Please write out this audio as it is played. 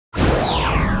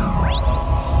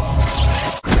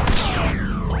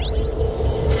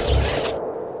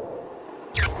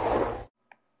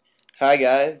Hi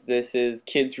guys, this is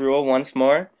Cidzrule once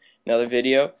more, another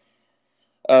video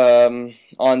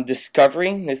on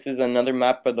Discovery. This is another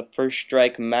map of the First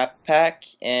Strike map pack,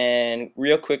 and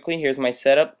real quickly, here's my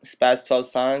setup: Spaz 12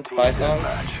 Silence, Pythons,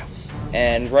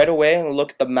 and right away,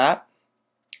 look at the map.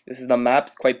 This is the map.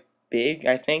 It's quite big,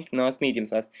 I think. No, it's medium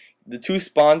size. The two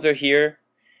spawns are here.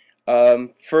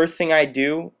 First thing I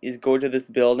do is go to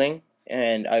this building,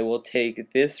 and I will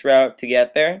take this route to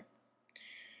get there.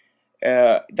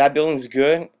 That building's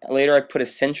good. Later I put a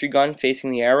sentry gun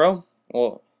facing the arrow,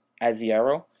 well, as the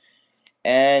arrow,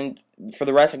 and for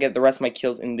the rest I get the rest of my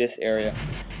kills in this area.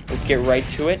 Let's get right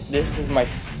to it. This is my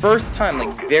first time,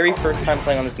 like very first time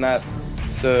playing on this map,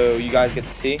 so you guys get to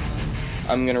see.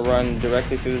 I'm gonna run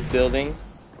directly through this building.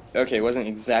 Okay, it wasn't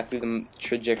exactly the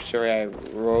trajectory I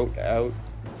wrote out,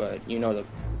 but you know.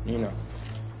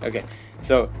 Okay,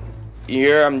 so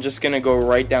here I'm just gonna go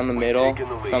right down the middle,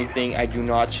 something I do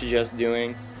not suggest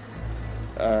doing.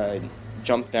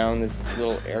 Jump down this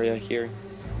little area here.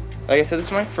 Like I said, this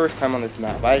is my first time on this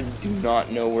map. I do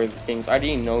not know where the things, I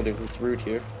didn't know there's this route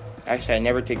here. Actually, I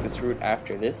never take this route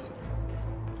after this.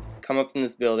 Come up in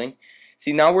this building.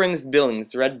 See, now we're in this building,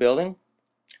 this red building.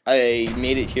 I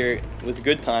made it here with a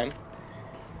good time,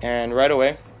 and right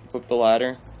away, up the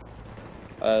ladder.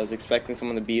 I was expecting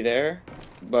someone to be there,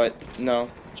 but no.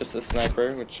 Just a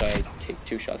sniper, which I take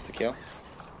 2 shots to kill.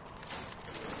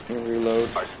 And reload.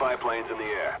 Our spy planes in the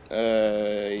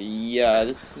air. Yeah,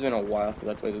 this has been a while since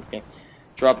I played this game.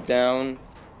 Drop down.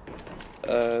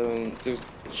 There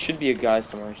should be a guy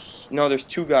somewhere. No, there's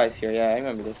 2 guys here. Yeah, I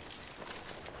remember this.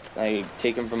 I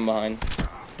take him from behind.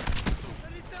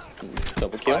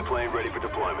 Double kill. Spy plane ready for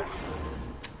deployment.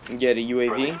 Get a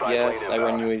UAV. Yes, I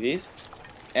run UAVs.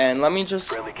 And let me just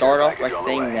start off by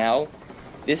saying now,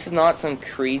 this is not some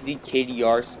crazy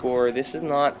KDR score. This is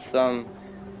not some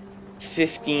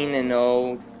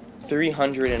 15-0,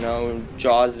 300-0,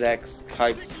 Jaws X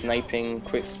type sniping,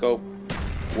 quick scope,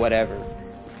 whatever.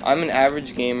 I'm an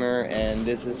average gamer, and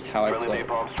this is how I play.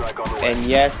 And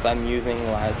yes, I'm using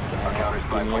last.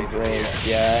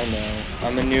 Yeah, I know.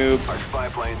 I'm a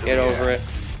noob. Get over it.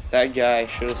 That guy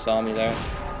should have saw me there.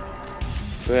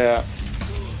 But yeah.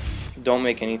 Don't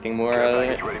make anything more out of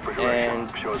it, and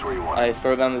I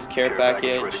throw down this care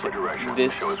package.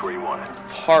 This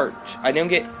part, I don't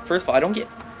get. First of all, I don't get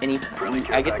any.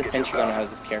 I get the sentry gun out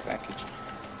of this care package,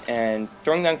 and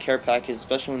throwing down care package,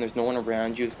 especially when there's no one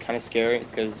around you, is kind of scary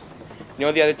because you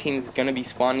know the other team is gonna be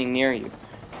spawning near you.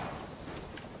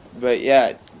 But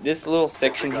yeah, this little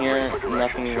section here,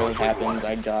 nothing really happens.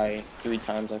 I die 3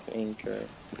 times, I think,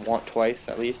 or twice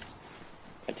at least.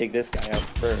 I take this guy out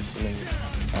first, and then,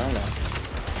 I don't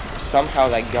know. Somehow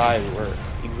that guy were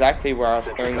exactly where I was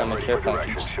throwing down my care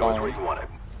package spawn,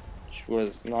 which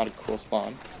was not a cool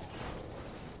spawn.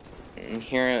 And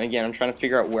here, again, I'm trying to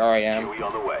figure out where I am.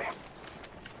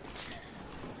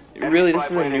 Really, this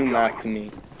is a new map to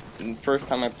me. First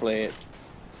time I play it.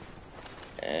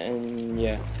 And,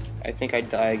 yeah, I think I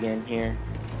die again here.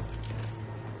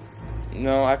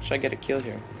 No, actually, I get a kill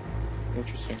here.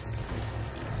 Interesting.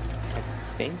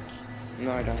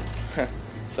 No, I don't.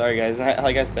 Sorry guys,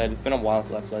 like I said, it's been a while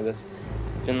since I played this.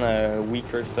 It's been a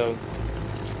week or so.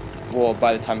 Well,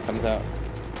 by the time it comes out.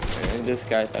 And this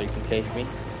guy thought he can take me.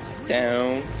 So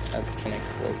down. As a connect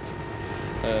cloak.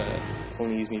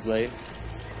 Only use me blade.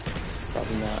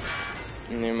 Probably not.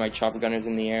 And then my chopper gunner's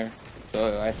in the air.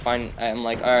 So I'm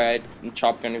like, alright,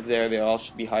 chopper gunner's there, they all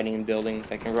should be hiding in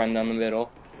buildings. I can run down the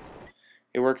middle.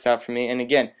 It works out for me. And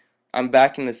again, I'm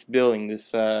back in this building,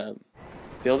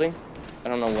 building? I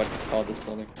don't know what it's called, this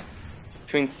building.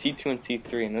 Between C2 and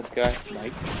C3, and this guy,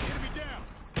 Mike.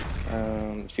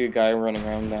 See a guy running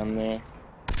around down there.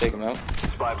 Take him out.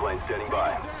 Spy plane standing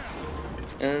by.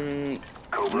 And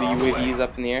the UAV is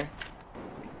up in the air.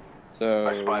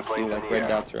 So you see like red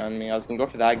dots around me. I was gonna go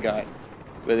for that guy,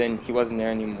 but then he wasn't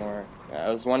there anymore. I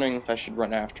was wondering if I should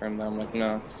run after him, but I'm like,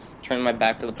 no, turn my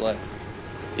back to the play.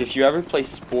 If you ever play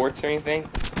sports or anything,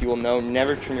 you will know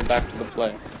never turn your back to the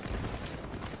play.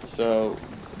 So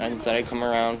instead I come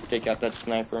around, take out that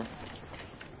sniper.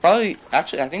 Probably,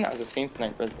 actually, I think that was the same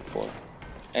sniper as before.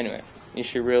 Anyway, you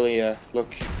should really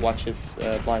watch his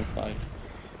blind spot.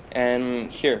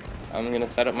 And here, I'm gonna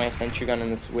set up my sentry gun in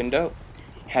this window.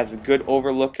 It has a good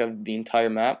overlook of the entire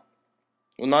map.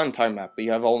 Well, not entire map, but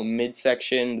you have all the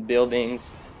midsection, the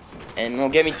buildings, and it'll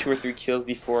get me 2 or 3 kills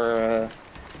before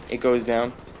it goes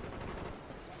down.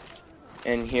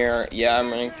 And here, yeah,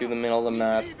 I'm running through the middle of the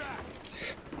map.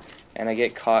 And I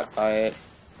get caught by it.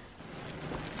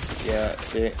 Yeah,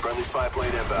 and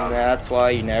that's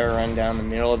why you never run down the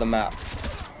middle of the map.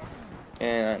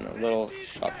 And a little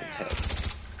shot to the head.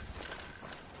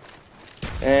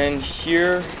 And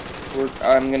here,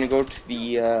 I'm gonna go to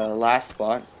the last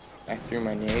spot. I threw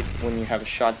my nade. When you have a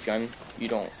shotgun, you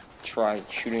don't try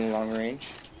shooting long range.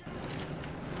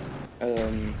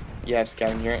 Yeah,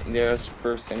 scavenger. There's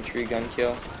first sentry gun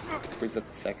kill. Where's the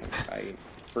second? I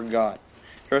forgot.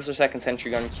 First or second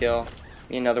sentry gun kill.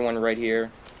 Another one right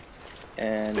here.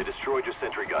 And they destroyed your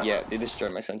sentry gun. Yeah, they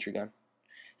destroyed my sentry gun.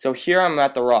 So here I'm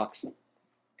at the rocks.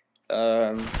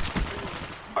 Our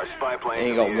spy plane. And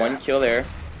you got one kill there.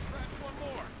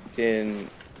 Then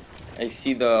I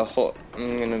see the whole.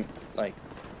 I'm gonna like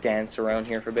dance around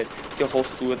here for a bit. See a whole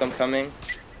slew of them coming.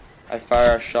 I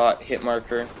fire a shot, hit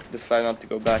marker. Decide not to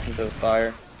go back into the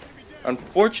fire.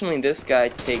 Unfortunately, this guy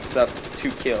takes up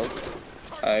 2 kills.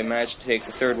 I managed to take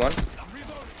the third one.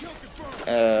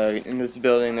 In this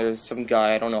building, there's some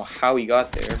guy. I don't know how he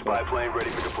got there. Spy plane ready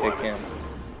for deployment.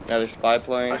 Another spy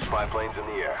plane. Our spy plane's in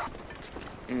the air.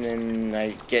 And then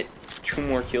I get 2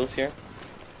 more kills here.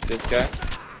 This guy,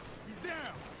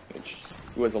 which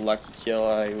was a lucky kill.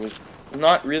 I was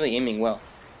not really aiming well,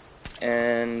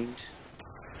 and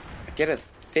I get a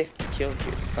 5th kill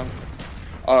here. Something.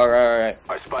 Alright.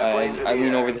 I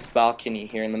lean over this balcony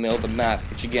here in the middle of the map,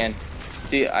 which again,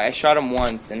 see, I shot him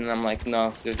once, and then I'm like,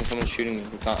 no, there's someone shooting me.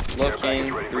 He's not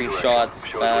looking. 3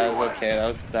 shots. Bad. Okay, that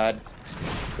was bad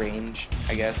range,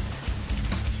 I guess.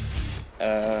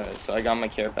 So I got my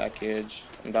care package.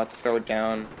 I'm about to throw it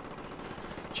down.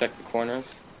 Check the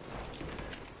corners.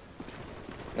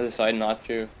 I decide not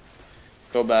to.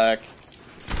 Go back.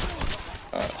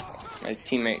 My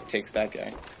teammate takes that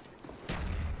guy.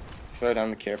 Throw down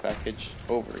the care package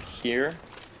over here.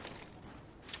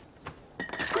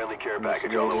 Friendly care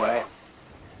package on the way.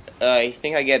 I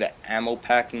think I get an ammo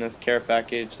pack in this care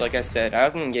package. Like I said, I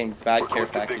wasn't getting bad care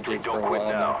packages for a while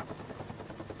now.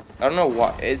 I don't know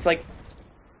why. It's like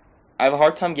I have a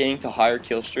hard time getting to higher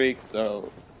kill streaks,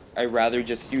 so I'd rather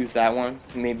just use that one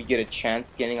to maybe get a chance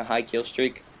of getting a high kill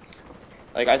streak.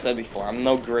 Like I said before, I'm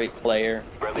no great player.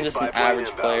 I'm just an average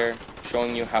player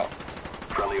showing you how.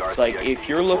 Like, if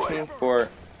you're looking for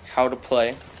how to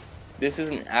play, this is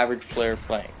an average player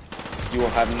playing. You will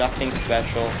have nothing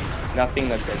special, nothing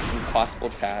that's like impossible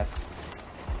tasks.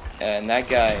 And that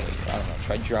guy, I don't know,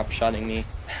 tried drop shotting me.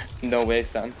 No way,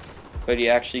 son. But he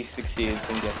actually succeeds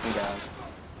in getting down.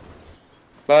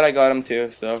 But I got him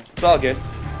too, so it's all good.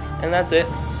 And that's it.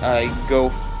 I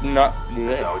go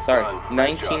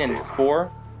 19 and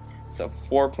 4. So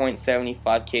 4.75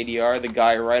 KDR. The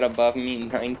guy right above me,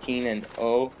 19 and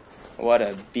 0. What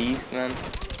a beast, man.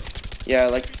 Yeah,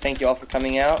 I'd like to thank you all for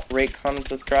coming out. Rate, comment,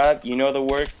 subscribe. You know the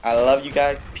works. I love you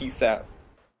guys. Peace out.